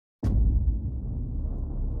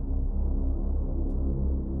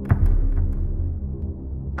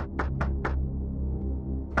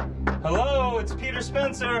it's Peter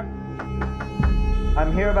Spencer.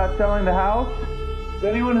 I'm here about selling the house. Is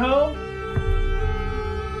anyone home?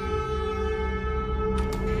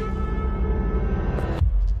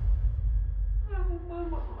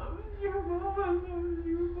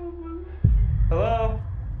 Hello?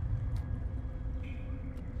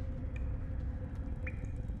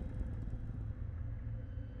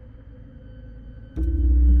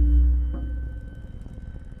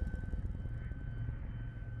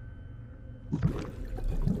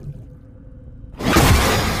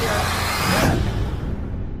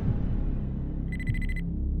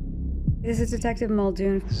 This is Detective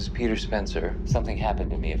Muldoon. This is Peter Spencer. Something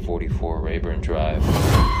happened to me at 44 Rayburn Drive.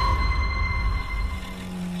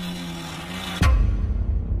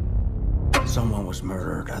 Someone was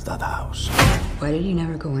murdered at that house. Why did you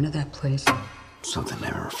never go into that place? Something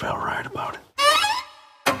never felt right about it.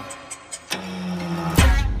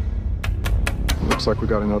 Looks like we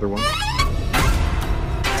got another one.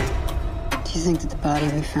 Do you think that the body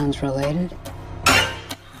we found's related?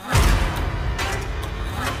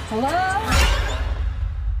 Hello?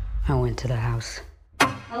 I went to the house.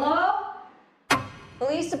 Hello?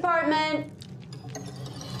 Police department.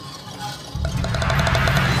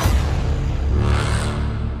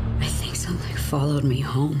 I think something followed me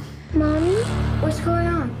home. Mommy, what's going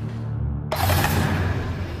on?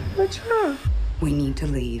 What's wrong? We need to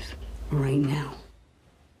leave right now.